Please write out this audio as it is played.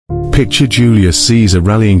Picture Julius Caesar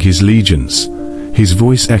rallying his legions, his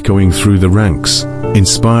voice echoing through the ranks,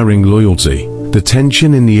 inspiring loyalty. The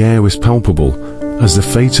tension in the air was palpable, as the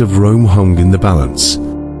fate of Rome hung in the balance.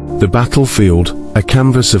 The battlefield, a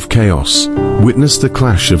canvas of chaos, witnessed the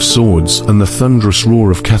clash of swords and the thunderous roar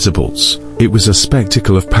of catapults. It was a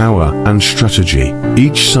spectacle of power and strategy,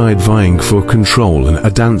 each side vying for control and a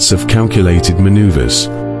dance of calculated maneuvers.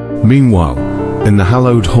 Meanwhile, in the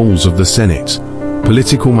hallowed halls of the Senate,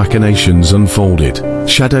 political machinations unfolded.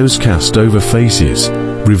 Shadows cast over faces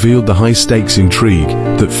revealed the high-stakes intrigue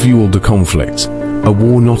that fueled the conflict, a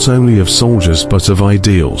war not only of soldiers but of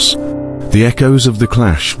ideals. The echoes of the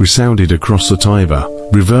clash resounded across the Tiber,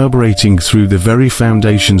 reverberating through the very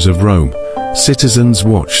foundations of Rome. Citizens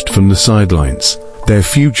watched from the sidelines, their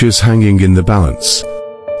futures hanging in the balance.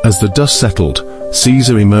 As the dust settled,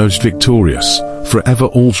 Caesar emerged victorious, forever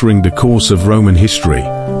altering the course of Roman history.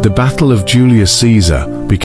 The Battle of Julius Caesar became